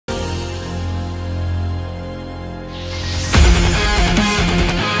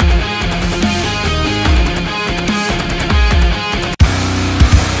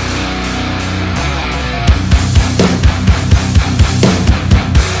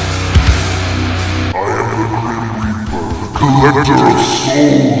collector of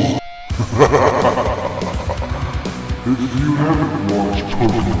souls. If you haven't watched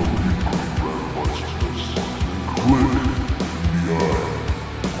Pokemon Randomizer, click the eye.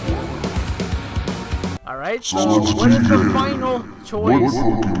 Alright, so what is the final choice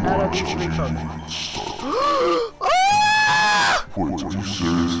out of these three Pokemon? Wait, are you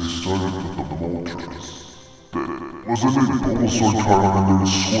serious? It started with the Moltres. Wasn't it Bulbasaur, Charmander, and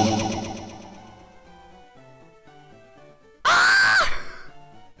Squirtle?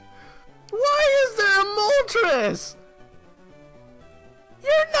 Why is there a Moltres?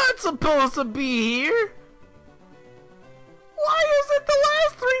 You're not supposed to be here! Why is it the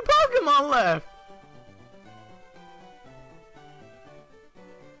last three Pokemon left?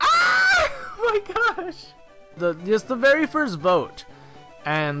 Oh my gosh! Just the very first vote,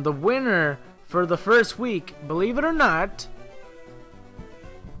 and the winner for the first week, believe it or not,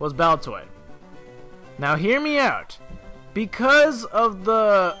 was Baltoy. Now hear me out. Because of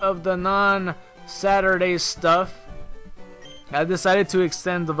the non-Saturday stuff, I decided to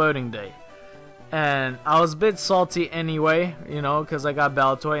extend the voting day. And I was a bit salty anyway, you know, because I got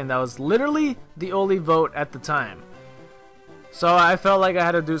Baltoy, and that was literally the only vote at the time. So I felt like I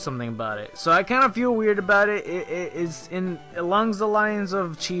had to do something about it. So I kind of feel weird about it. It's along the lines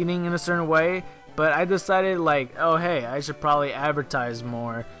of cheating in a certain way. But I decided, like, oh hey, I should probably advertise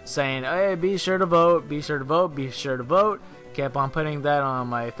more, saying, hey, be sure to vote, be sure to vote, be sure to vote. Kept on putting that on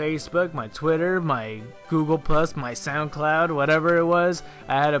my Facebook, my Twitter, my Google Plus, my SoundCloud, whatever it was.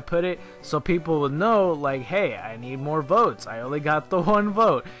 I had to put it so people would know, like, hey, I need more votes. I only got the one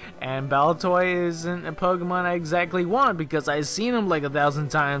vote. And Baltoy isn't a Pokemon I exactly want because I've seen him like 1,000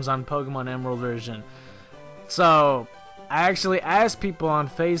 times on Pokemon Emerald version. So I actually asked people on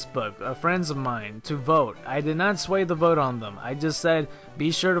Facebook, friends of mine, to vote. I did not sway the vote on them. I just said,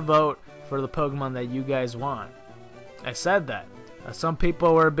 be sure to vote for the Pokemon that you guys want. I said that. Some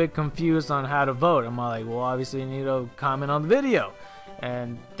people were a bit confused on how to vote. I'm like, well, obviously you need to comment on the video.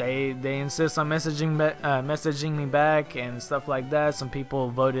 And they insist on messaging me back and stuff like that. Some people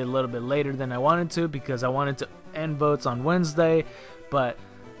voted a little bit later than I wanted to because I wanted to end votes on Wednesday. But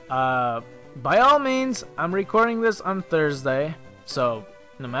by all means, I'm recording this on Thursday. So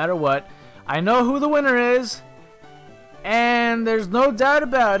no matter what, I know who the winner is. And there's no doubt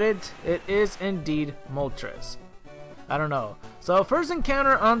about it. It is indeed Moltres. I don't know. So first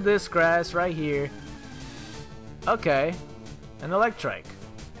encounter on this grass right here. Okay. An Electrike.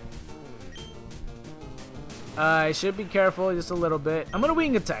 I should be careful just a little bit. I'm gonna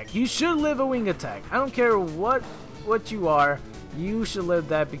wing attack. You should live a wing attack. I don't care what you are. You should live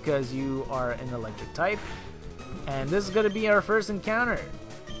that because you are an electric type. And this is gonna be our first encounter.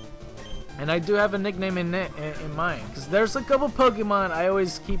 And I do have a nickname in mind. Because there's a couple Pokemon I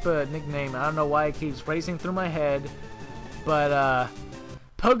always keep a nickname. I don't know why it keeps racing through my head. But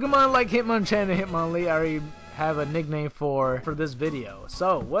Pokemon like Hitmonchan and Hitmonlee I already have a nickname for this video.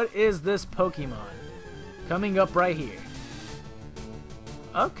 So what is this Pokemon? Coming up right here.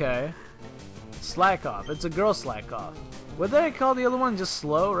 Okay. Slack Off. It's a girl Slack Off. What did I call the other one? Just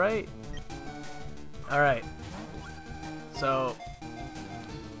Slow, right? Alright. So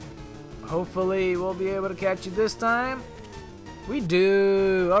hopefully we'll be able to catch you this time. We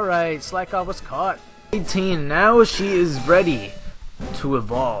do. Alright, Slack Off was caught. 18. Now she is ready to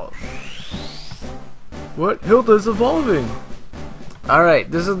evolve. What? Hilda's evolving.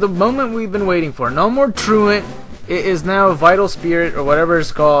 Alright, this is the moment we've been waiting for. No more Truant. It is now a Vital Spirit or whatever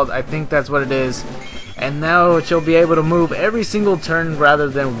it's called. I think that's what it is. And now she'll be able to move every single turn rather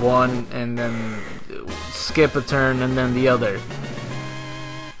than one and then skip a turn and then the other.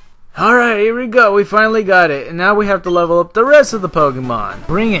 Alright, here we go. We finally got it. And now we have to level up the rest of the Pokemon.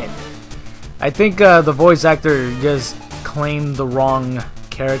 Bring it. I think the voice actor just claimed the wrong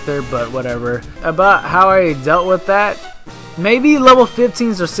character, but whatever. About how I dealt with that, maybe level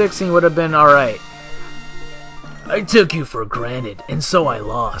 15s or 16 would have been alright. I took you for granted, and so I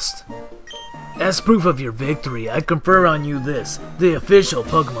lost. As proof of your victory, I confer on you this, the official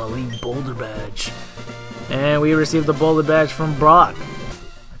Pokemon League Boulder Badge. And we received the Boulder Badge from Brock.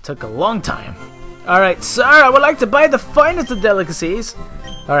 It took a long time. Alright, sir, I would like to buy the finest of delicacies.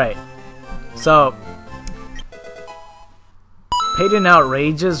 Alright. So, paid in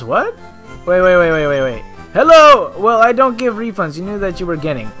outrageous, what? Wait. Hello! Well, I don't give refunds. You knew that you were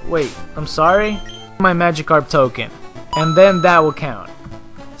getting. Wait, I'm sorry? My Magikarp token. And then that will count.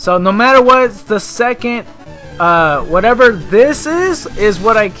 So, no matter what, the second, whatever this is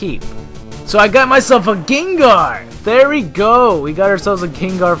what I keep. So, I got myself a Gengar! There we go! We got ourselves a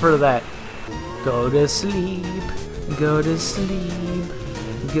Gengar for that. Go to sleep, go to sleep.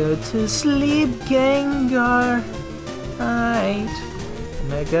 Go to sleep, Gengar. Alright.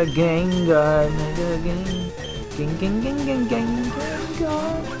 Mega Gengar, Mega Gengar.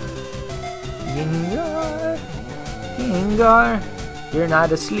 Gengar, you're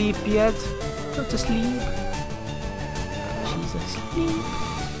not asleep yet. Go to sleep. She's asleep.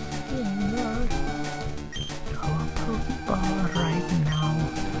 Gengar, go Pokeball right now.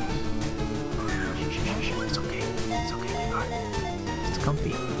 It's okay, Gengar. It's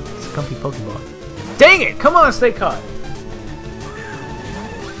a comfy Pokeball. Dang it! Come on, stay caught.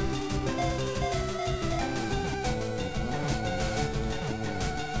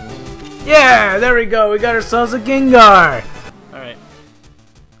 Yeah, there we go. We got ourselves a Gengar. Alright.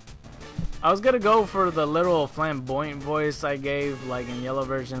 I was gonna go for the little flamboyant voice I gave, like in yellow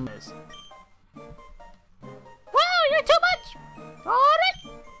version. Wow, you're too much. Alright.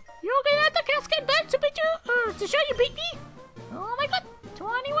 You're gonna have to cascade back to beat you, to show you beat me. Oh my god,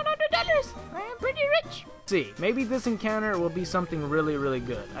 $2,100. I am pretty rich. See, maybe this encounter will be something really, really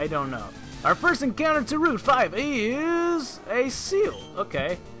good. I don't know. Our first encounter to Route 5 is a seal.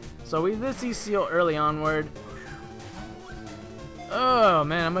 Okay. So we did see Seal early onward. Oh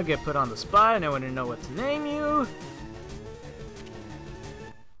man, I'm gonna get put on the spot and I wouldn't know what to name you.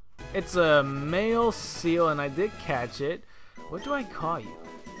 It's a male seal and I did catch it. What do I call you?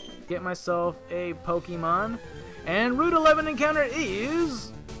 Get myself a Pokemon. And Route 11 encounter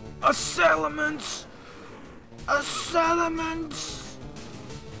is a Salamence. A Salamence.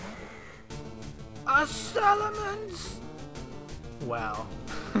 A Salamence. Wow.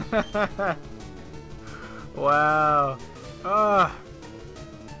 Wow. Ugh.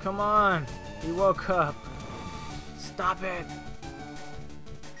 Come on. He woke up. Stop it.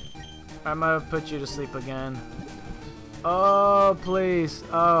 I'm gonna put you to sleep again. Oh, please.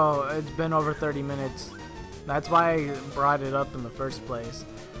 Oh, it's been over 30 minutes. That's why I brought it up in the first place.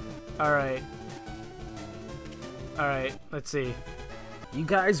 Alright. Alright, let's see. You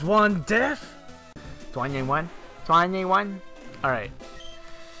guys want death? 21? 21? Alright.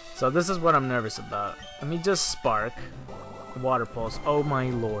 So this is what I'm nervous about. Let me just spark. Water pulse. Oh my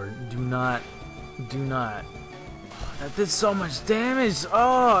lord. Do not. Do not. That did so much damage.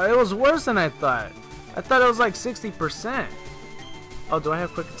 Oh, it was worse than I thought. I thought it was like 60%. Oh, do I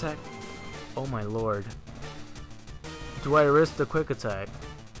have quick attack? Oh my lord. Do I risk the quick attack?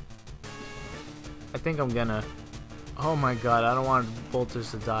 I think I'm gonna. Oh my god, I don't want Bolters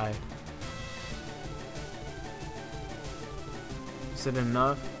to die. Is it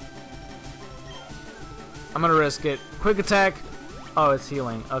enough? I'm gonna risk it. Quick attack! Oh, it's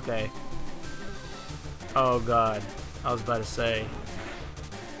healing. Okay. Oh god. I was about to say.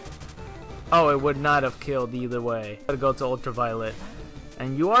 Oh, it would not have killed either way. Gotta go to Ultraviolet.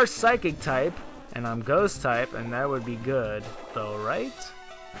 And you are Psychic type, and I'm Ghost type, and that would be good, though, right?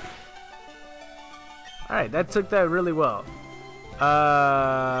 Alright, that took that really well.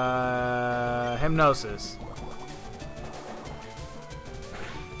 Hypnosis.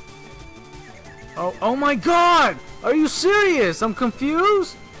 Oh my god! Are you serious? I'm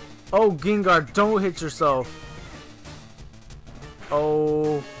confused? Oh, Gengar, don't hit yourself.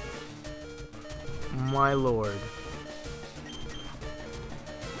 Oh my lord.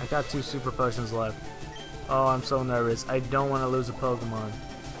 I got 2 super potions left. Oh, I'm so nervous. I don't want to lose a Pokemon.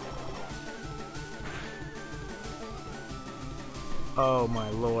 Oh my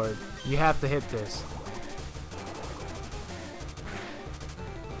lord. You have to hit this.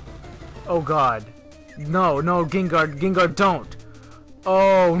 Oh god. No, no, Gengar, Gengar, don't.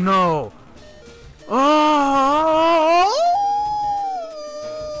 Oh no. Oh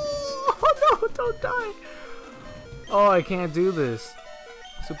no, don't die. Oh, I can't do this.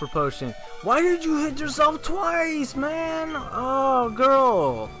 Super potion. Why did you hit yourself twice, man? Oh,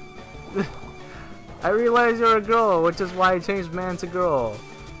 girl. I realized you're a girl, which is why I changed man to girl.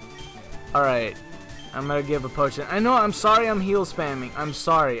 Alright. I'm gonna give a potion. I know, I'm sorry I'm heal spamming. I'm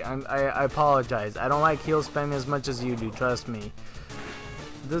sorry. I apologize. I don't like heal spamming as much as you do, trust me.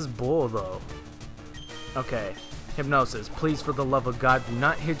 This bull, though. Okay. Hypnosis. Please, for the love of God, do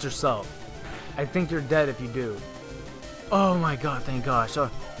not hit yourself. I think you're dead if you do. Oh my god, thank gosh.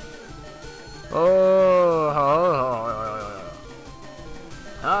 I'm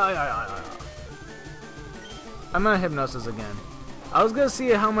gonna Hypnosis again. I was gonna see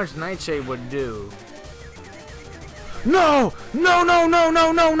how much Nightshade would do. No! No, no, no,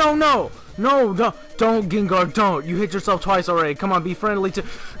 no, no, no, no! No, no, don't, Gengar, don't. You hit yourself twice already. Come on, be friendly to.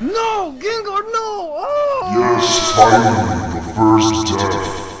 No, Gengar, no! Oh! Yes, finally, the first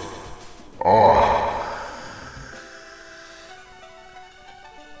death. Ah.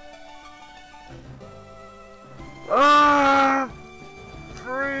 Ah!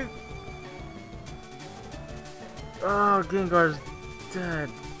 Freak! Oh Oh, Gengar's dead.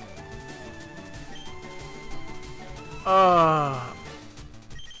 Oh.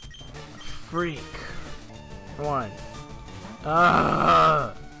 Freak. One.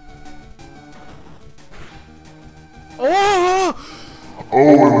 Ah. Oh!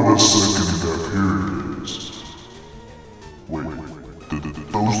 Oh, and the second death, here it is. Wait,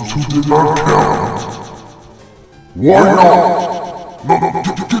 those two did not count. Why not? No,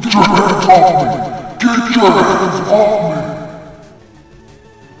 get your hands off me! Get your hands off me!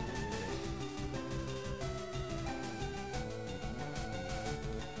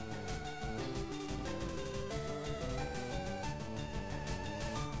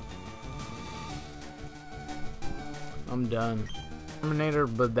 I'm done. Terminator,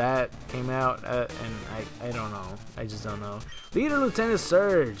 but that came out, and I don't know. I just don't know. Leader Lieutenant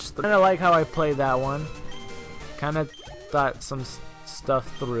Surge. Kinda like how I played that one. Kinda thought some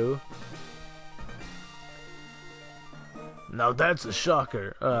stuff through. Now that's a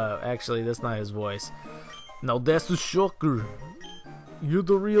shocker. Actually, that's not his voice. Now that's a shocker. You're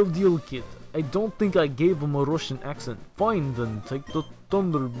the real deal, kid. I don't think I gave him a Russian accent. Fine then, take the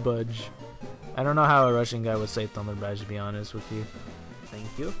Thunder Badge. I don't know how a Russian guy would say Thunder Badge, to be honest with you.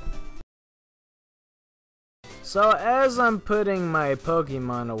 Thank you. So as I'm putting my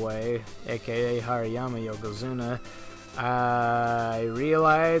Pokemon away, aka Hariyama Yokozuna, I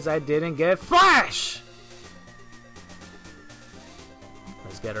realize I didn't get Flash!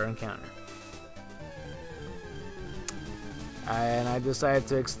 Let's get our encounter. And I decided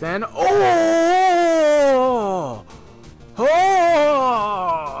to extend. Oh!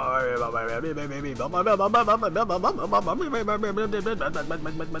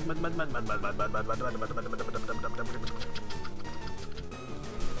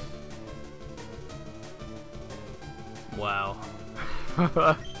 Wow.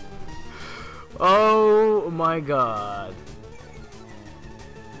 Oh my god.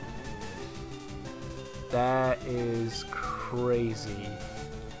 That is crazy.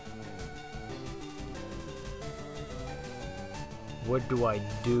 What do I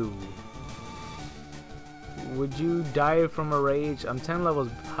do? Would you die from a rage? I'm 10 levels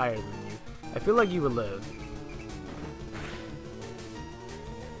higher than you. I feel like you would live.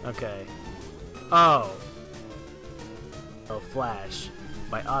 Okay. Oh. Oh, Flash.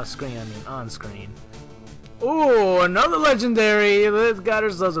 By off screen, I mean on screen. Ooh, another legendary! This got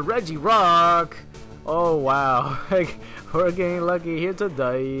ourselves a Regirock! Oh, wow. We're getting lucky here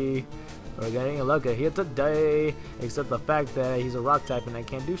today. We're getting lucky here today. Except the fact that he's a rock type and I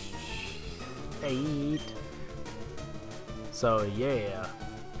can't do shit. So, yeah.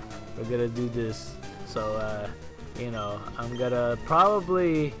 We're gonna do this. So, you know, I'm gonna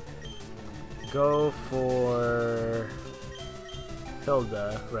probably go for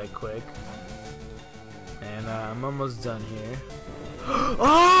Hilda right quick. And I'm almost done here.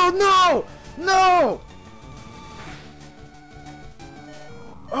 Oh no! No!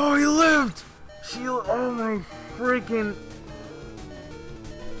 Oh, he lived! Oh my freaking...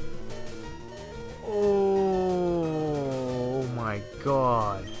 Oh my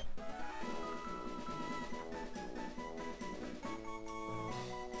god.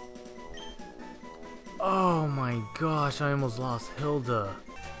 Oh my gosh, I almost lost Hilda.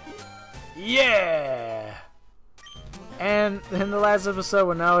 Yeah! And in the last episode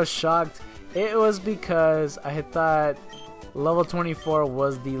when I was shocked, it was because I had thought level 24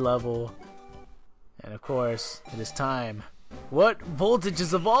 was the level. And of course, it is time. What voltage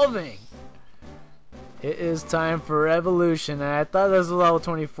is evolving? It is time for evolution. And I thought this was level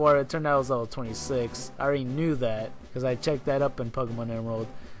 24. It turned out it was level 26. I already knew that because I checked that up in Pokemon Emerald.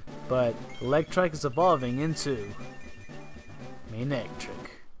 But Electrike is evolving into Manectric.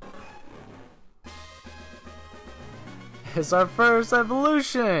 It's our first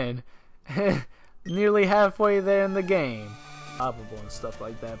evolution! Nearly halfway there in the game. Probable and stuff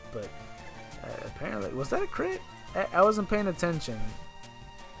like that, but apparently, was that a crit? I wasn't paying attention.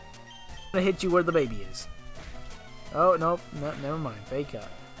 I'm gonna hit you where the baby is. Oh, nope, no, never mind, fake out.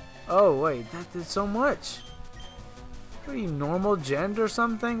 Oh, wait, that did so much. What are you, normal gen or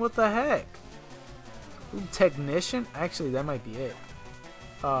something? What the heck? Ooh, technician? Actually, that might be it.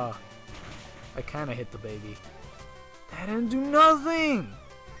 I kinda hit the baby. That didn't do nothing!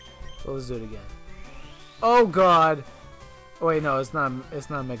 Well, let's do it again. Oh god! Oh, wait, no, it's not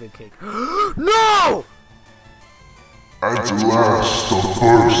Mega Kick. No! At last, the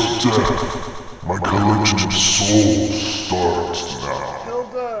first death. My collection of souls starts now.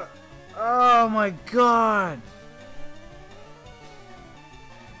 Hilda! Oh my god!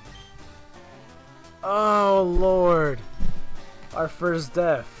 Oh lord! Our first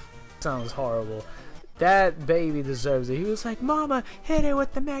death. Sounds horrible. That baby deserves it. He was like, "Mama, hit it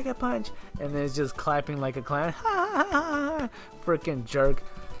with the Mega Punch," and then it's just clapping like a clown. Ha ha ha ha! Freaking jerk!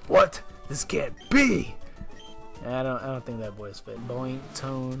 What? This can't be. I don't think that voice fit. Boing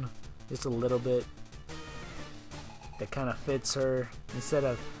tone, just a little bit. That kind of fits her instead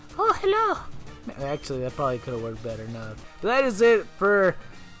of, "Oh, hello." Actually, that probably could have worked better. No, but that is it for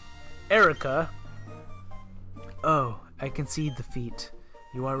Erica. Oh, I can see the feat.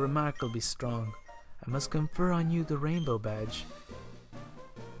 You are remarkably strong. I must confer on you the rainbow badge.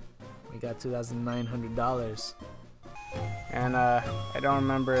 We got $2,900. And I don't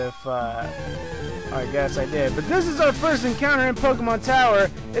remember if I guess I did. But this is our first encounter in Pokemon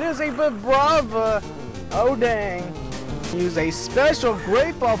Tower. It is a Vibrava. Oh dang. Use a special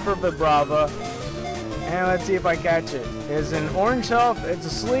Great Ball for Vibrava. And let's see if I catch it. It's an orange health, it's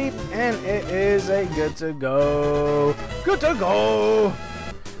asleep, and it is a good to go. Good to go!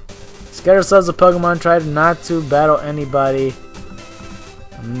 Let's get ourselves a Pokemon, try not to battle anybody.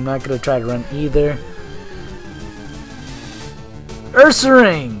 I'm not gonna try to run either.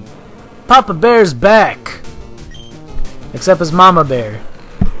 Ursaring! Papa Bear's back! Except his Mama Bear.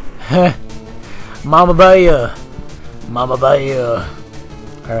 Mama Bear! Mama Bear!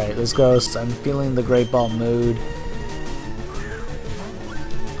 Alright, let's go. I'm feeling the Great Ball mood.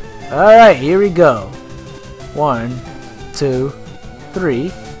 Alright, here we go. 1, 2,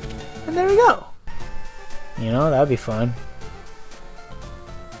 3, and there we go. You know, that'd be fun.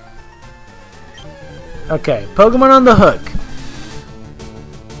 Okay, Pokemon on the hook.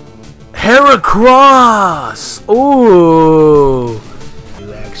 Heracross! Ooh!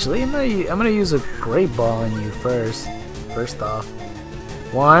 Actually, I'm gonna use a Great Ball on you first. First off.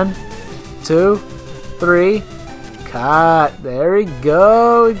 1, 2, 3. Cut. There we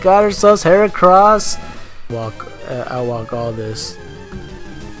go. We got ourselves Heracross. I'll walk all this.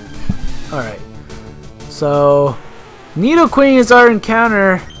 Alright. So, Nidoqueen is our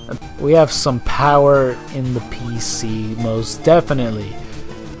encounter. We have some power in the PC, most definitely.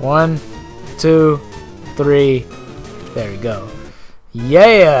 1, 2, 3. There we go.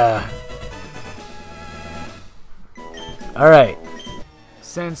 Yeah! Alright.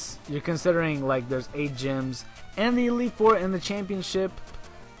 Since you're considering like there's 8 gyms and the Elite Four and the Championship,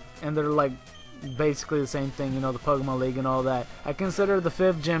 and they're like basically the same thing, you know, the Pokemon League and all that, I consider the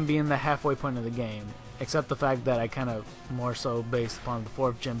 5th gym being the halfway point of the game, except the fact that I kind of more so based upon the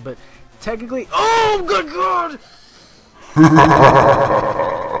 4th gym, but technically, oh good god!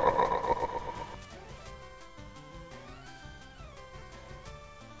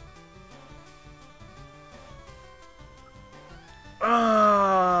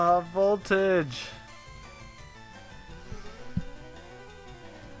 Voltage.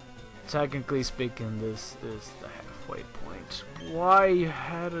 Technically speaking, this is the halfway point. Why you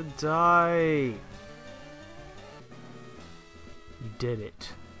had to die? You did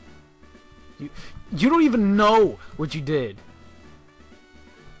it. You don't even know what you did.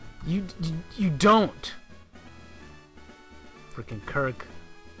 You don't. Freaking Kirk.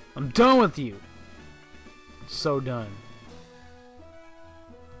 I'm done with you. So done.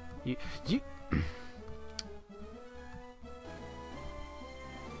 You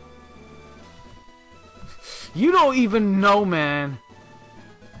You don't even know, man.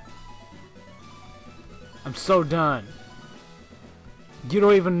 I'm so done. You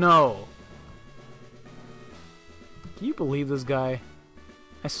don't even know. Can you believe this guy?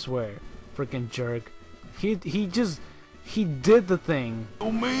 I swear. Freaking jerk. He did the thing.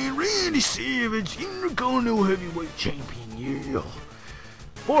 Oh man, Randy Savage, Intercontinental Heavyweight Champion, yeah.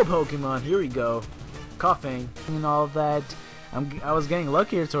 4 Pokemon, here we go. Coughing and all that. I was getting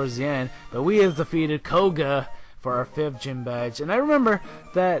luckier towards the end, but we have defeated Koga for our 5th gym badge. And I remember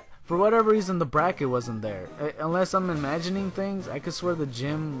that for whatever reason the bracket wasn't there. Unless I'm imagining things, I could swear the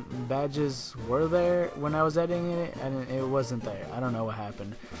gym badges were there when I was editing it, and it wasn't there. I don't know what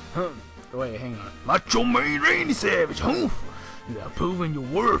happened. Wait, hang on. Macho Man Randy Savage, humph! You have proven your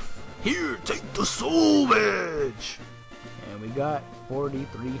worth. Here, take the soul badge. And we got $4,300.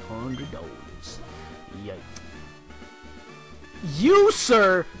 Yikes. You,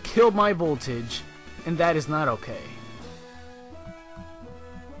 sir, killed my voltage, and that is not okay.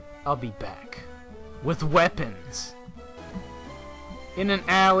 I'll be back. With weapons. In an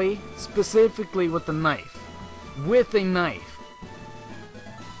alley, specifically with a knife. With a knife.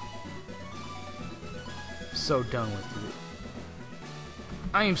 So done with you.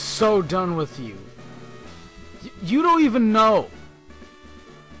 I am so done with you. You don't even know.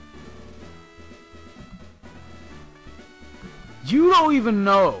 You don't even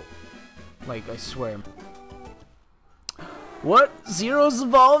know. Like, I swear. What? Zero's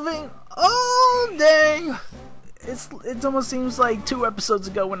evolving? Oh, dang! It almost seems like 2 episodes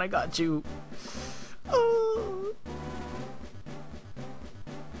ago when I got you. Oh.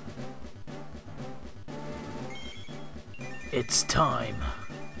 It's time.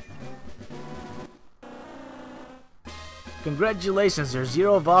 Congratulations, you're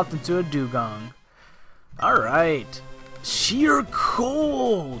 0 evolved into a dugong. Alright. Sheer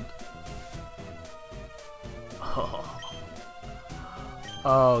cold!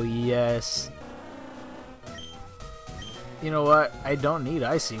 Oh, yes. You know what? I don't need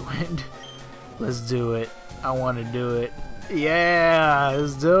Icy Wind. Let's do it. I want to do it. Yeah,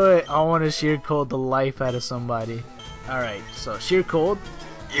 let's do it. I want to Sheer Cold the life out of somebody. Alright, so Sheer Cold.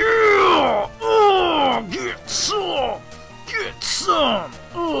 Yeah! Oh, get some! Get some!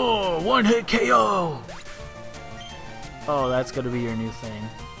 Oh, 1-hit KO! Oh, that's gonna be your new thing.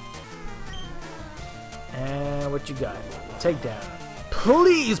 And what you got? Takedown.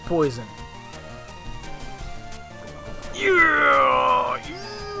 Please poison. Yeah!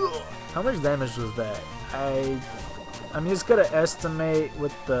 Yeah! How much damage was that? I'm just gonna estimate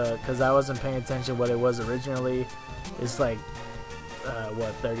with the, cause I wasn't paying attention what it was originally. It's like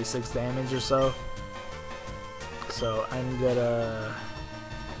what, 36 damage or so. So I'm gonna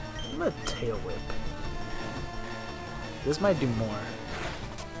tail whip. This might do more.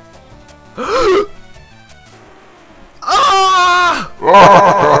 Ah!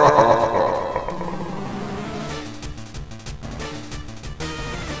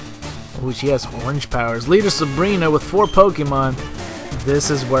 Oh, she has orange powers. Leader Sabrina with 4 Pokemon. This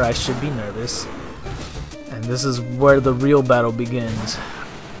is where I should be nervous. And this is where the real battle begins.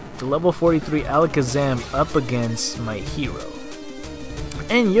 The level 43 Alakazam up against my hero.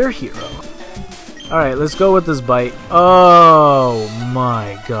 And your hero. Alright, let's go with this bite. Oh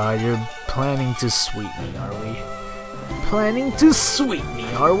my god, you're planning to sweep me, are we? Planning to sweep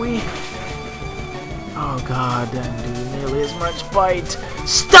me, are we? Oh god, didn't do nearly as much bite.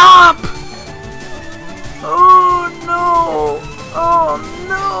 Stop! Oh no! Oh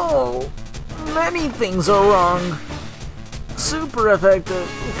no! Many things are wrong. Super effective.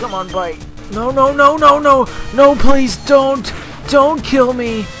 Come on, bite. No, no, no, no, no! No, please don't! Don't kill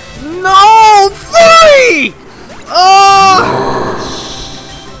me! No! Free!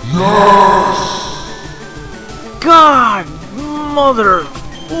 God! Mother!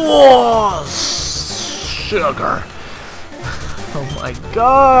 Oh, sugar! Oh my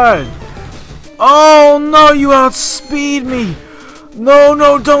god! Oh no, you outspeed me! No,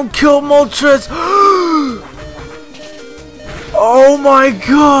 no, don't kill Moltres! Oh my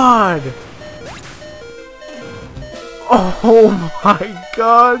god! Oh my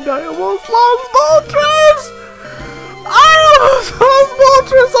god, I almost lost Moltres! I almost lost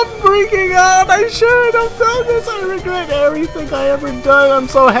Moltres! I'm freaking out! I shouldn't have done this! I regret everything I ever done! I'm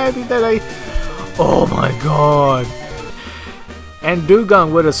so happy that I... Oh my god! And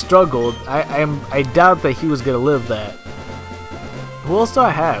Dugong would have struggled. I doubt that he was gonna live that. Who else do I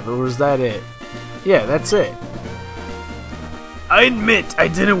have, or was that it? Yeah, that's it. I admit I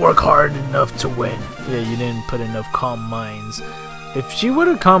didn't work hard enough to win. Yeah, you didn't put enough Calm Minds. If she would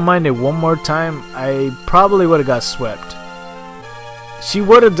have Calm Minded one more time, I probably would have got swept. She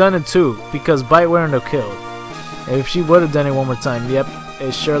would have done it too, because Bite wouldn't have killed. If she would have done it one more time, yep,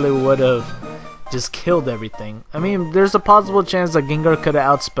 it surely would have just killed everything. I mean, there's a possible chance that Gengar could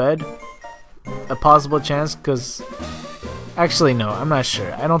have outsped. A possible chance, because... Actually, no, I'm not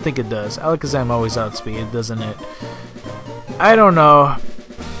sure. I don't think it does. Alakazam always outspeed, doesn't it? I don't know.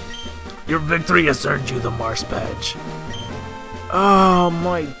 Your victory has earned you the Mars badge. Oh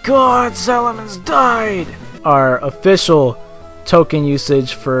my god, Salamon's died! Our official token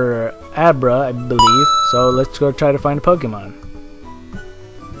usage for Abra, I believe. So let's go try to find a Pokemon.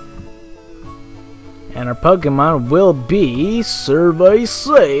 And our Pokemon will be, survey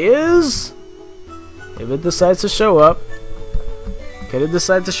says, if it decides to show up. Can it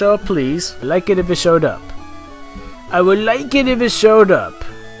decide to show up, please? I'd like it if it showed up. I would like it if it showed up.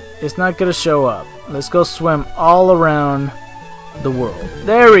 It's not gonna show up. Let's go swim all around the world.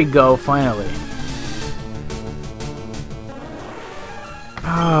 There we go, finally.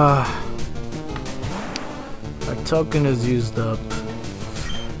 Ah, our token is used up.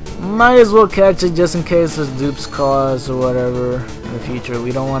 Might as well catch it just in case there's dupes claws or whatever in the future.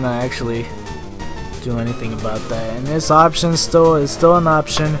 We don't want to actually do anything about that. And this option is still an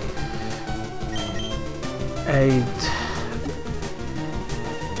option.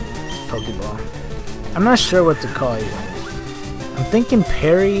 Pokeball. I'm not sure what to call you. I'm thinking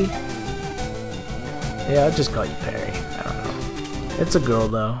Perry. Yeah, I'll just call you Perry. I don't know. It's a girl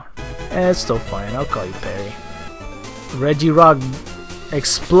though. It's still fine. I'll call you Perry. Regirock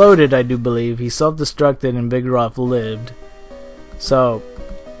exploded, I do believe. He self-destructed and Vigoroth lived. So,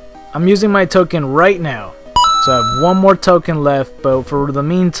 I'm using my token right now. So I have one more token left, but for the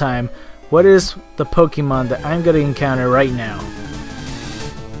meantime, what is the Pokemon that I'm going to encounter right now?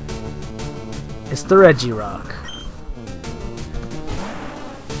 It's the Regirock.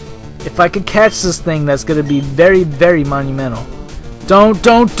 If I could catch this thing, that's going to be very, very monumental. Don't.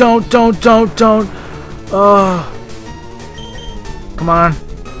 Oh. Come on.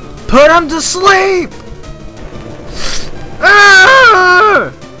 Put him to sleep!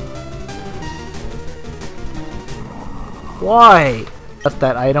 Ah! Why? Left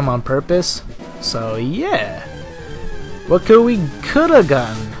that item on purpose. So yeah. What could have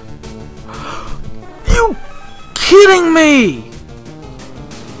gotten? You kidding me?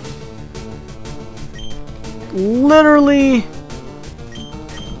 Literally,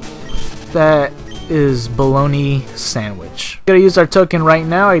 that is bologna sandwich. We're gonna use our token right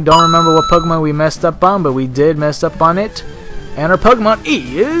now. I don't remember what Pokemon we messed up on, but we did mess up on it. And our Pokemon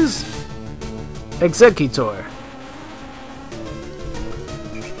is Exeggutor.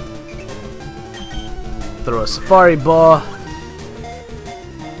 Throw a Safari Ball.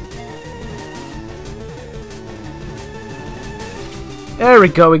 There we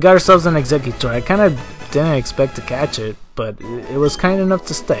go, we got ourselves an Exeggutor. I kind of didn't expect to catch it, but it was kind enough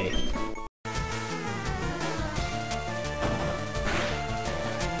to stay.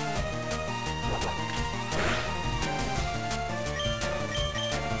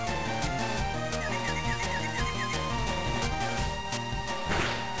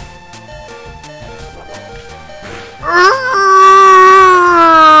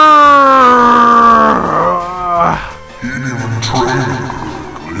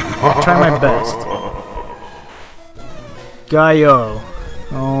 Try my best. Gaio.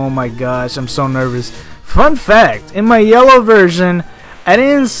 Oh my gosh, I'm so nervous. Fun fact, in my yellow version, I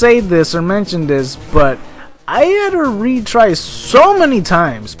didn't say this or mention this, but I had to retry so many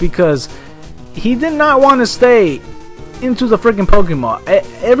times because he did not want to stay into the freaking Pokemon.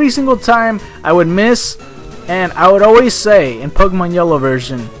 Every single time I would miss, and I would always say in Pokemon Yellow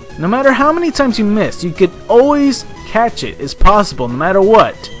version, no matter how many times you missed, you could always catch it. It's possible, no matter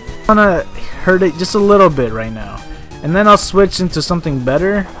what. I'm gonna hurt it just a little bit right now, and then I'll switch into something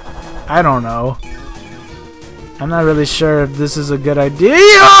better. I don't know. I'm not really sure if this is a good idea.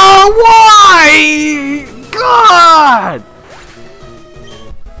 Why? God!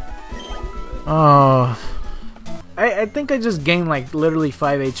 Oh. I think I just gained like literally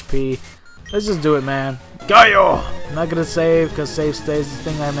 5 HP. Let's just do it, man. Gaio! I'm not gonna save because save stays, the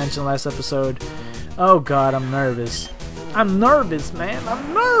thing I mentioned last episode. Oh god, I'm nervous. I'm nervous, man.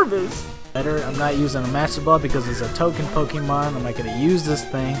 I'm nervous. Better, I'm not using a Master Ball because it's a token Pokemon. I'm not gonna use this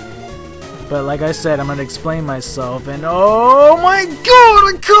thing. But like I said, I'm gonna explain myself. And oh my god,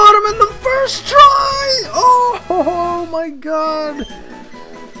 I caught him in the first try! Oh my god.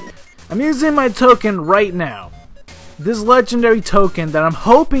 I'm using my token right now. This legendary token that I'm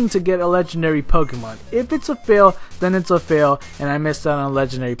hoping to get a legendary Pokemon. If it's a fail, then it's a fail, and I missed out on a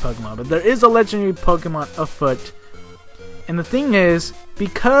legendary Pokemon. But there is a legendary Pokemon afoot. And the thing is,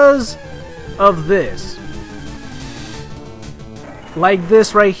 because of this, like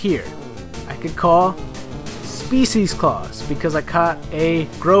this right here, I could call Species Clause because I caught a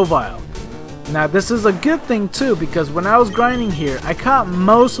Grovyle. Now this is a good thing too, because when I was grinding here, I caught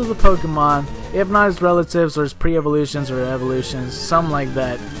most of the Pokemon, if not its relatives or its pre-evolutions or evolutions, something like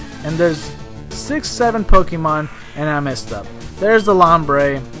that. And there's 6-7 Pokemon, and I messed up. There's the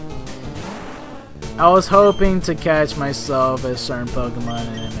Lombre. I was hoping to catch myself a certain Pokemon,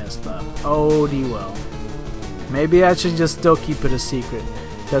 and I messed up. Oh, well. Maybe I should just still keep it a secret,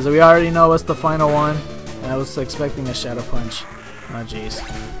 because we already know what's the final one, and I was expecting a Shadow Punch. Oh, jeez.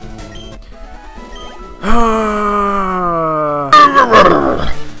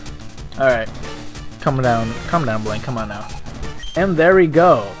 Alright. Calm down, Blaine, come on now. And there we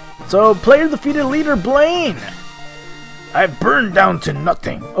go. So, player defeated leader Blaine! I burned down to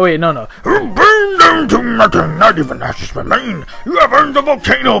nothing. Oh wait, no. You burned down to nothing, not even ashes remain. You have earned the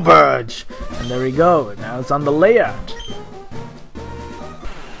volcano badge. And there we go, now it's on the layout.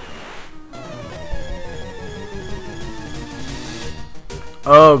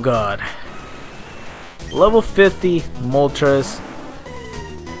 Oh god. Level 50, Moltres.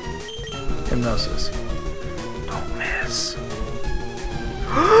 Hypnosis. Don't miss.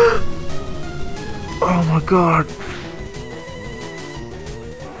 Oh my god.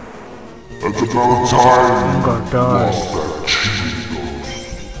 That's about time. I'm gonna die.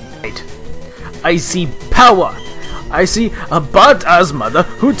 I see power. I see a badass mother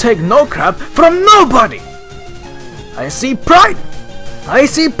who take no crap from nobody. I see pride. I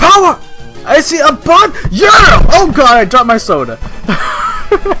see power! I see a bud! Yeah! Oh god, I dropped my soda.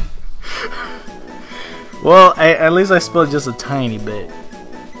 Well, at least I spilled just a tiny bit.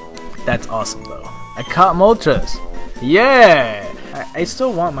 That's awesome though. I caught Moltres. Yeah! I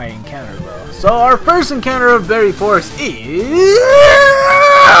still want my encounter though. So our first encounter of Berry Forest is...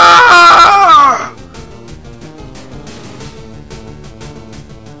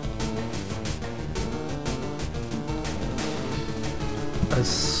 a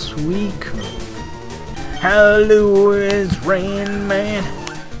Suicune. Hello, it's Rain Man.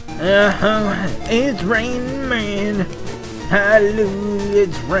 It's Rain Man. Hello,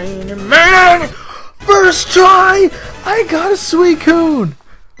 it's Rain Man. First try, I got a Suicune.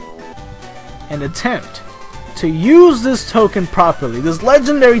 An attempt to use this token properly. This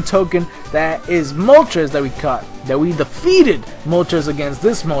legendary token that is Moltres that we caught. That we defeated Moltres against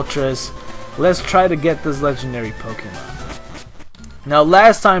this Moltres. Let's try to get this legendary Pokemon. Now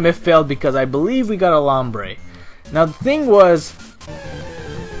last time it failed because I believe we got a Lombre. Now the thing was,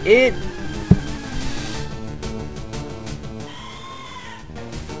 it...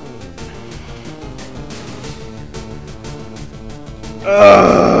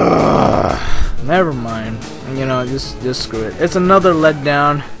 never mind. You know, just screw it. It's another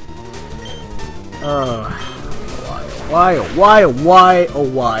letdown. Why?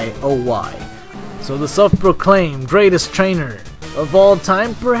 So the self-proclaimed greatest trainer of all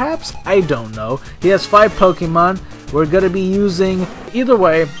time, perhaps? I don't know. He has 5 Pokemon. We're gonna be using... Either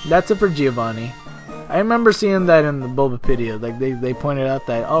way, that's it for Giovanni. I remember seeing that in the Bulbapedia. Like, they pointed out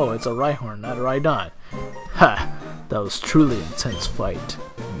that, oh, it's a Rhyhorn, not a Rhydon. Ha! That was truly an intense fight.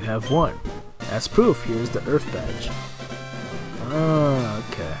 You have won. As proof, here's the Earth Badge. Oh,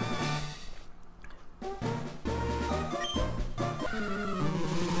 okay.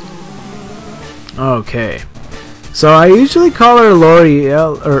 Okay. So I usually call her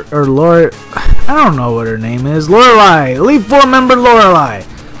L'Oreal or Lore. I don't know what her name is. Lorelei. Elite 4 member Lorelei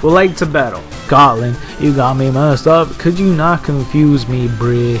would like to battle. Scotland, you got me messed up. Could you not confuse me,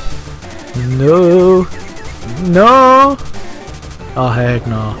 Bree? No. No. Oh heck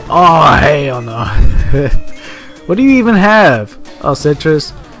no. Oh hell no. What do you even have? Oh,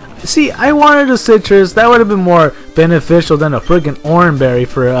 citrus. See, I wanted a citrus. That would have been more beneficial than a freaking orangeberry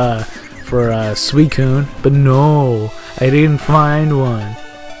for Suicune, but no, I didn't find one.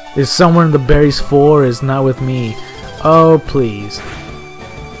 It's somewhere in the berries forest, not with me. Oh please.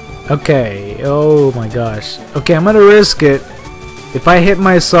 Okay. Oh my gosh. Okay, I'm gonna risk it. If I hit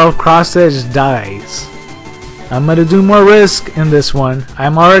myself, Cross Edge dies. I'm gonna do more risk in this one.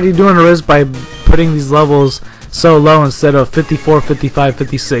 I'm already doing a risk by putting these levels so low instead of 54, 55,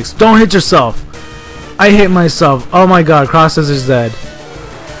 56. Don't hit yourself. I hit myself. Oh my god, Cross Edge is dead.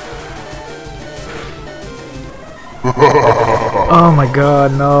 Oh my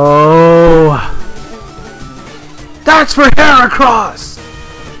god, no. That's for Heracross.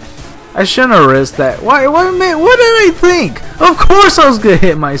 I shouldn't have risked that. What did I think? Of course I was gonna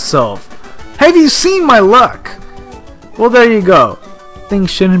hit myself. Have you seen my luck? Well, there you go. Things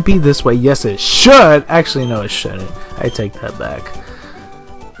shouldn't be this way. Yes, it should. Actually, no, it shouldn't. I take that back.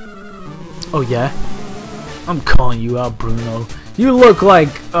 Oh yeah? I'm calling you out, Bruno. You look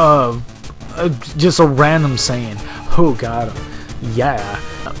like, just a random saying. Oh god, yeah,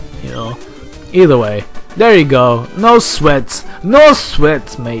 you know. Either way, there you go. No sweats,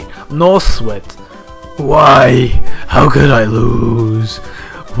 mate. No sweat. Why? How could I lose?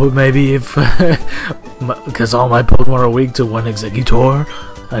 Well, maybe if because all my Pokemon are weak to one Exeggutor.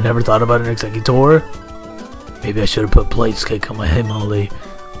 I never thought about an Exeggutor. Maybe I should have put Blaze Kick on my Hitmonlee.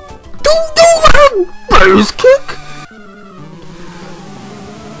 Blaze Kick.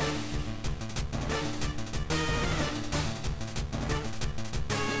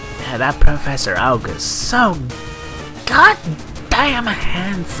 That Professor Oak is so goddamn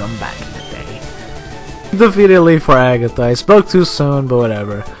handsome back in the day. Defeated Leaf for Agatha. I spoke too soon, but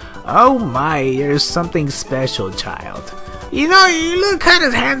whatever. Oh my, you're something special, child. You know, you look kind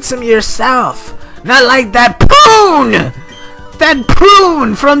of handsome yourself. Not like that prune! That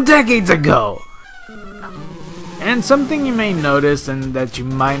prune from decades ago! And something you may notice, and that you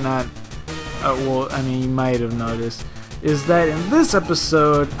might not... well, I mean, you might have noticed, is that in this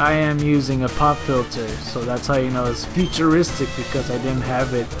episode I am using a pop filter, so that's how you know it's futuristic, because I didn't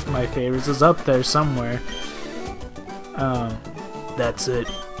have it. My favorites is up there somewhere. That's it.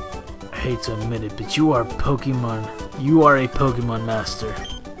 I hate to admit it, but you are Pokemon. You are a Pokemon master.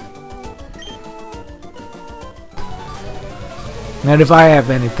 And if I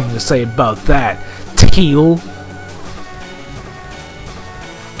have anything to say about that, Teal.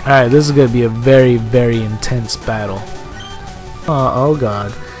 Alright, this is gonna be a very, very intense battle. Oh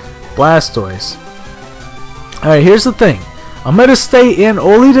god. Blastoise. Alright, here's the thing. I'm gonna stay in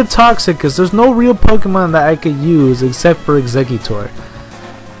only the Toxic because there's no real Pokemon that I could use except for Exeggutor.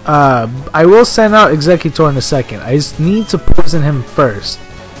 I will send out Exeggutor in a second. I just need to poison him first.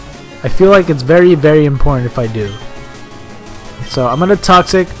 I feel like it's very, very important if I do. So I'm gonna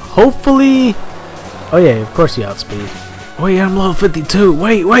Toxic. Hopefully... Oh yeah, of course you outspeed. Wait, I'm level 52.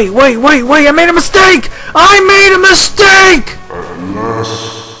 Wait, I made a mistake! I made a mistake! At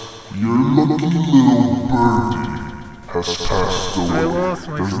last, your lucky little birdie has passed away. I lost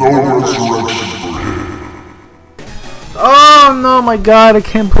my There's no resurrection for him. Oh no, my god, I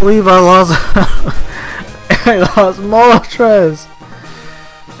can't believe I lost I lost Moltres.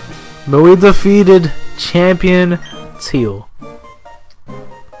 But we defeated Champion Teal.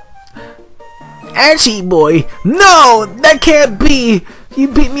 Ashy boy, no, that can't be. You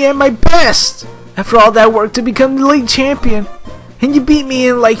beat me at my best. After all that work to become the league champion. And you beat me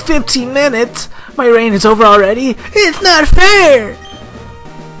in like 15 minutes. My reign is over already. It's not fair.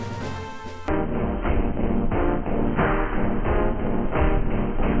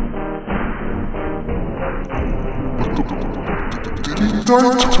 It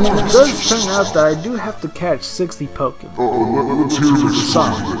does turn out that I do have to catch 60 Pokemon. Let's hear this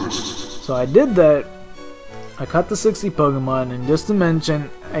song. So I did that. I caught the 60 Pokemon, and just to mention,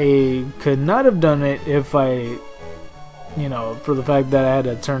 I could not have done it if I, you know, for the fact that I had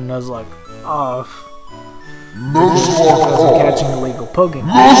to turn Nuzlocke off. Because I'm catching illegal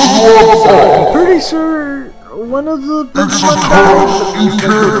Pokemon. So I'm pretty sure one of the Pokemon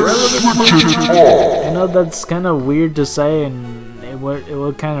died. I know that's kind of weird to say, and it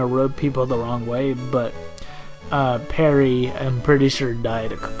would kind of rub people the wrong way, but Perry, I'm pretty sure,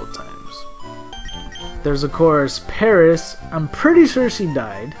 died a couple times. There's of course Paris. I'm pretty sure she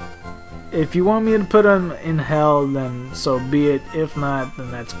died. If you want me to put him in hell, then so be it. If not,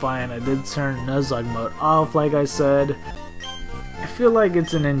 then that's fine. I did turn Nuzlocke mode off, like I said. I feel like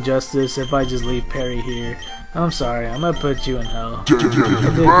it's an injustice if I just leave Perry here. I'm sorry, I'm gonna put you in hell.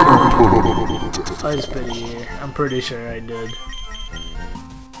 I just put you here. I'm pretty sure I did.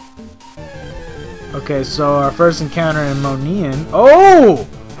 Okay, so our first encounter in Monian. Oh!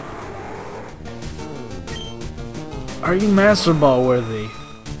 Are you Master Ball worthy?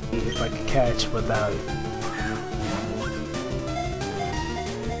 If I could catch without it.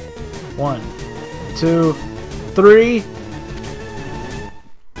 1, 2, 3.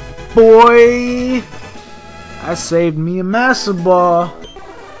 Boy! I saved me a Master Ball.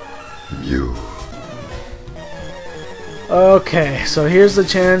 You. Okay, so here's the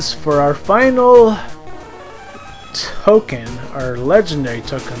chance for our final token, our legendary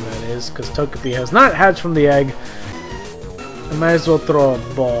token that is, because Togepi has not hatched from the egg. I might as well throw a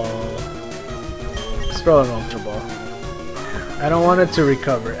ball. Let's throw an Ultra Ball. I don't want it to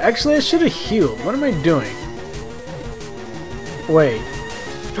recover. Actually, I should have healed. What am I doing? Wait.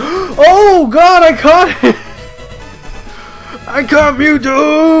 Oh god, I caught it! I caught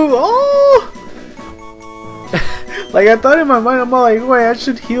Mewtwo! Oh! Like, I thought in my mind, I'm all like, wait, I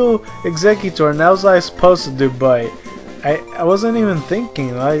should heal Exeggutor, and that was what I was supposed to do, but I wasn't even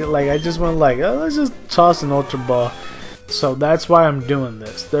thinking. Like I just went like, oh, let's just toss an Ultra Ball. So that's why I'm doing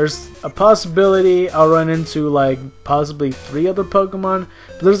this. There's a possibility I'll run into like possibly 3 other Pokemon,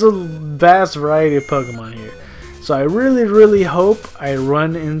 but there's a vast variety of Pokemon here. So I really hope I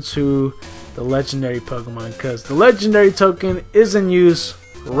run into the legendary Pokemon, because the legendary token is in use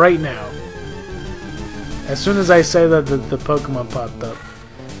right now. As soon as I say that, the Pokemon popped up.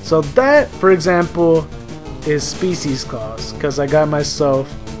 So that, for example, is Species Clause, because I got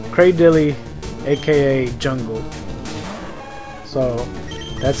myself Cradilly, aka Jungle. So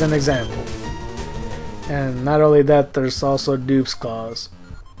that's an example. And not only that, there's also Dupe's Clause.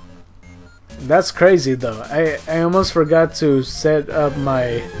 That's crazy though. I almost forgot to set up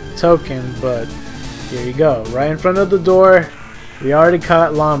my token, but here you go. Right in front of the door, we already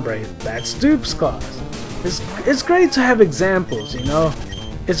caught Lombre. That's Dupe's Clause. It's great to have examples, you know?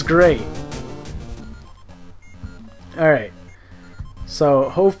 It's great. Alright. So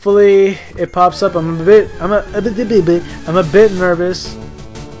hopefully it pops up. I'm a bit nervous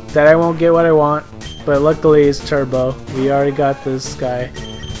that I won't get what I want, but luckily it's Turbo. We already got this guy.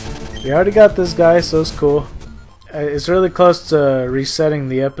 So it's cool. It's really close to resetting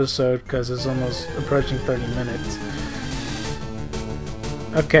the episode because it's almost approaching 30 minutes.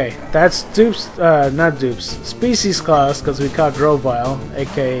 Okay, that's Dupes, not Dupes, Species Clause, because we caught Grovyle,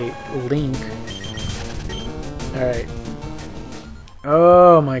 aka Link. Alright.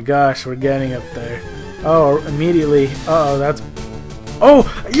 Oh my gosh, we're getting up there. Oh, immediately. Uh oh, that's. Oh!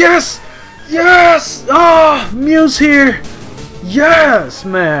 Yes! Yes! Oh! Mew's here! Yes,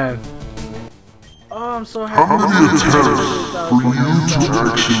 man! Oh, I'm so happy. How many attempts for you to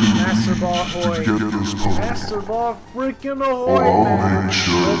actually Master Ball to Ahoy. get this Pokemon? Master Ball freaking Oh, Ahoy, I'll man. make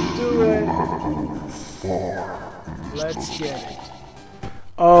sure Let's do you it. will not go far in this Let's Nuzlocke. get it.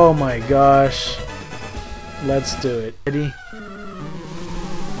 Oh my gosh. Let's do it. Ready?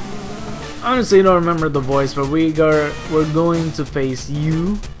 Honestly, I don't remember the voice, but we're going to face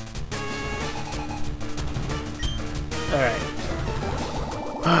you. Alright.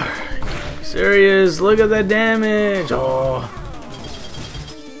 Serious, look at that damage. Oh.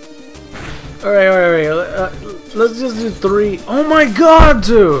 Alright. Let's just do 3. Oh my god,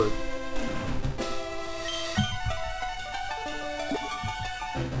 dude!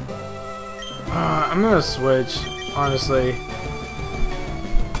 I'm gonna switch, honestly.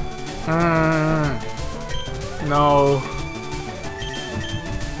 No.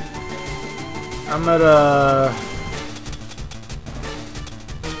 I'm at a...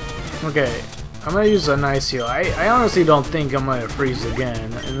 Okay, I'm gonna use a nice heal. I honestly don't think I'm gonna freeze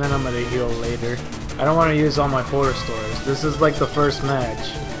again, and then I'm gonna heal later. I don't want to use all my 4 stores. This is like the first match.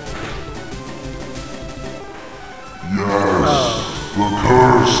 Yes, the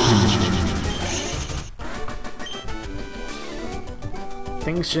curse continues.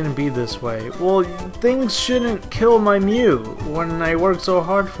 Things shouldn't be this way. Well, things shouldn't kill my Mew when I work so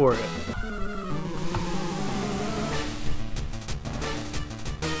hard for it.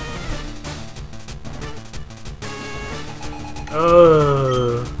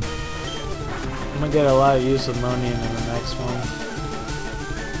 Ugh. I'm gonna get a lot of use of Monian in the next one.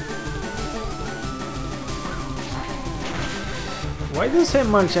 Why does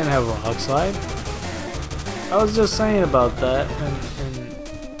Hitmonchan have Rock Slide? I was just saying about that, and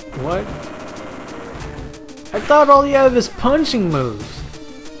what? I thought all he had is punching moves.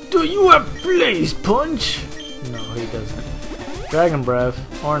 Do you have Blaze Punch? No, he doesn't. Dragon Breath,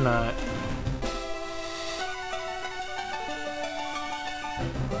 or not.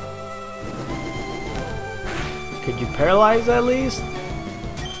 Could you paralyze at least?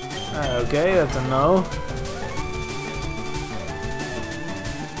 Okay, that's a no.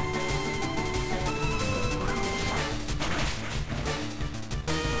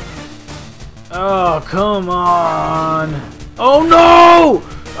 Oh, come on. Oh no!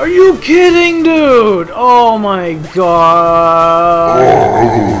 Are you kidding, dude? Oh my god.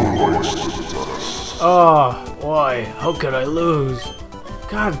 Oh, why? How could I lose?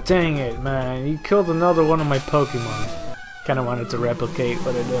 God dang it, man. You killed another one of my Pokemon. Kinda wanted to replicate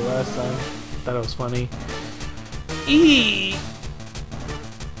what I did last time. Thought it was funny. Eee!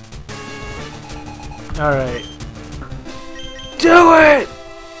 Alright. Do it!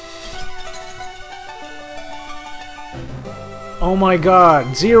 Oh my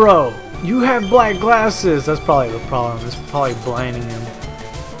god, Zero! You have black glasses! That's probably the problem. It's probably blinding him.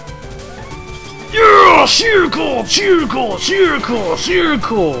 Yeah! Sheer cold! Sheer cold! Sheer cold! Sheer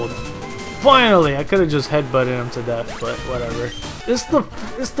cold! Finally! I could have just headbutted him to death, but whatever. It's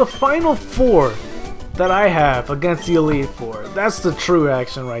the final 4 that I have against the Elite 4. That's the true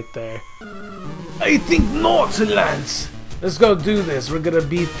action right there. I think not, Lance! Let's go do this. We're gonna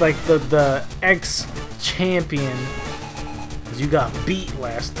beat like the ex-champion. You got beat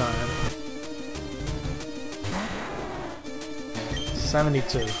last time.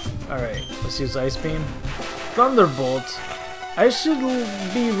 72. Alright, let's use Ice Beam. Thunderbolt. I should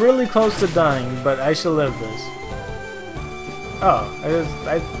be really close to dying, but I should live this. Oh,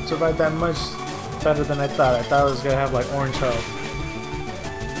 I survived that much better than I thought. I thought I was gonna have like orange health.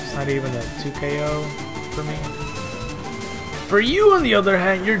 It's not even a 2 KO for me. For you, on the other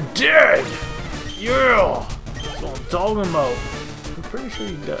hand, you're dead! Yeah! That's what I'm talking about. I'm pretty sure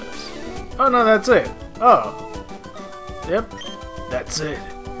he does. Oh no, that's it. Oh. Yep, that's it.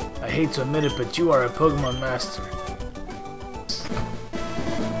 I hate to admit it, but you are a Pokemon master.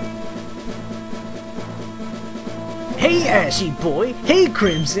 Hey Ashy boy! Hey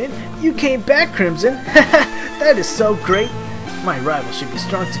Crimson! You came back, Crimson! That is so great! My rival should be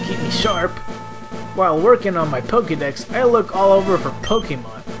strong to keep me sharp. While working on my Pokédex, I look all over for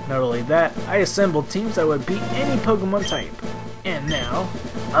Pokemon. Not only that, I assembled teams that would beat any Pokemon type. And now,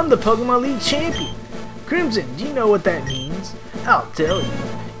 I'm the Pokemon League champion. Crimson, do you know what that means? I'll tell you.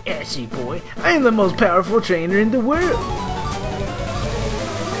 Ashy boy, I am the most powerful trainer in the world.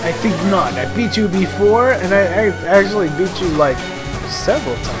 I think not. I beat you before, and I actually beat you like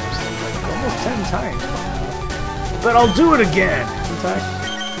several times, like almost 10 times. But I'll do it again.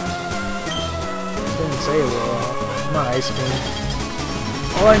 Didn't say it well. My Ice Beam.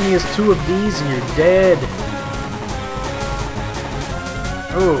 All I need is 2 of these, and you're dead.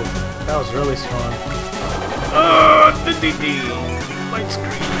 Ooh, that was really strong. The DD. Light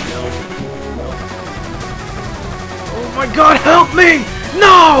screen, help. Oh my god, help me!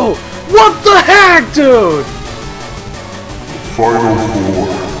 No! What the heck, dude? Final four.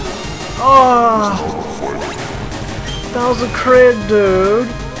 Oh, that was a crit, dude.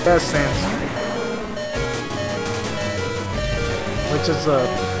 That's Sandstorm. Which is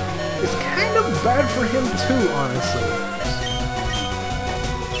it's kind of bad for him too, honestly.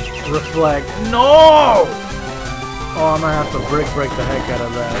 Reflect. No! Oh, I'm gonna have to break the heck out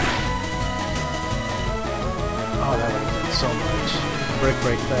of that. Oh, that would have been so much.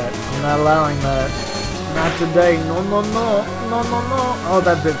 Break that. I'm not allowing that. Not today. No. Oh,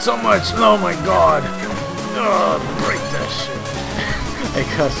 that did so much. Oh my god. Oh, break that shit. Hey,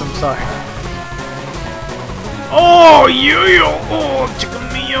 cuss, I'm sorry. Oh, yeah. Oh, chicken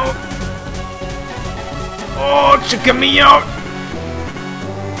me out. Oh, chicken me out.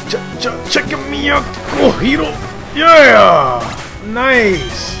 Chicken me out. Oh, hero. Yeah.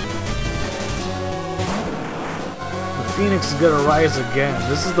 Nice. The Phoenix is gonna rise again.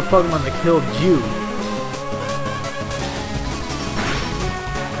 This is the Pokemon that killed you.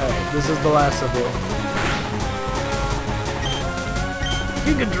 Alright, this is the last of it.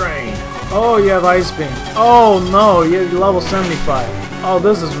 Giga Drain. Oh, you have Ice Beam. Oh no, you're level 75. Oh,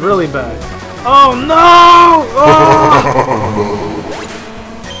 this is really bad. Oh no! Oh!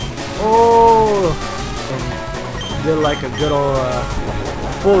 Oh! And did like a good old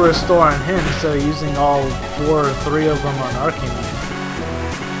full restore on him instead of using all 4 or 3 of them on Arcanine.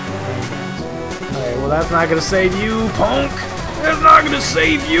 Alright, well that's not gonna save you, punk! That's not gonna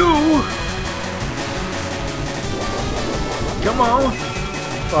save you! Come on!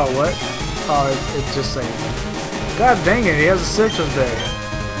 Oh, what? Oh, it just saved me. God dang it, he has a Citrus there.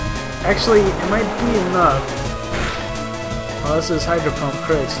 Actually, it might be enough. Oh, this is Hydro Pump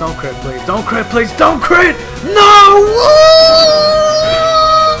crits. Don't crit, please. Don't crit, please. Don't crit! No!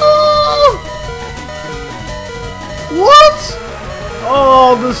 What?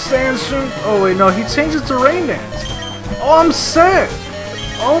 Oh, the Sandstorm. Oh, wait, no. He changed it to Rain Dance. Oh, I'm set.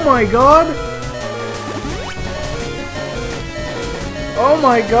 Oh, my God. Oh,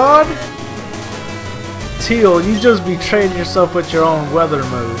 my God. Teal, you just betrayed yourself with your own weather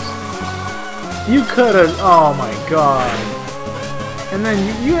moves. You could've. Oh, my God. And then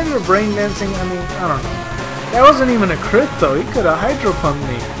you ended up Rain Dancing. I mean, I don't know. That wasn't even a crit, though. He could've Hydro Pumped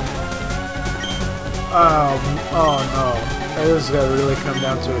me. Oh, no. This is gonna really come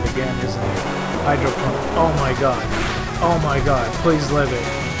down to it again, isn't it? Hydro Pump. Oh my god. Oh my god. Please live it.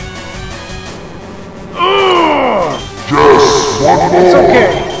 Oh! Just one more. It's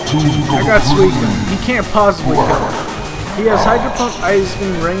okay. I got Suicune. He can't possibly kill him. He has Hydro Pump, Ice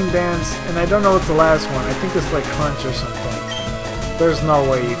Beam, Rain Dance, and I don't know what's the last one. I think it's like Crunch or something. There's no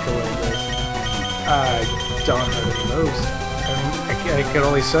way you can win this. I don't have any moves. I can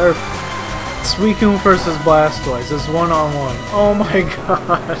only serve. Suicune versus Blastoise. It's one-on-one. Oh my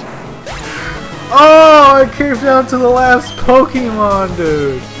god. Oh, it came down to the last Pokemon,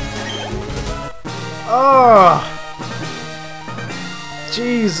 dude. Oh.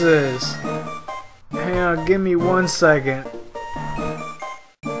 Jesus. Hang on, give me 1 second.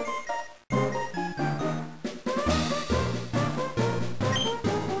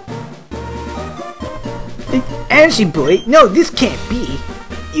 Angie boy, no, this can't be.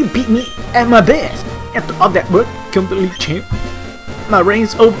 You beat me at my best. After all that work, come the league champ. My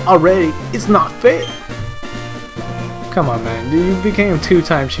reign's over already. It's not fair. Come on, man. You became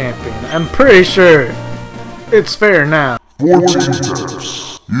 2-time champion. I'm pretty sure it's fair now. 14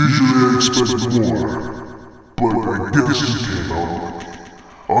 times. Usually I expect more, but I guess you came out lucky.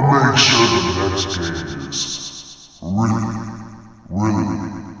 I'll make sure the next game is really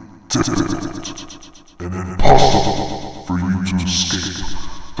difficult and impossible for you to escape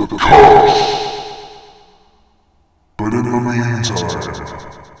the curse. But in the meantime,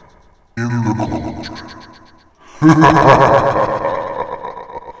 in the cauldron.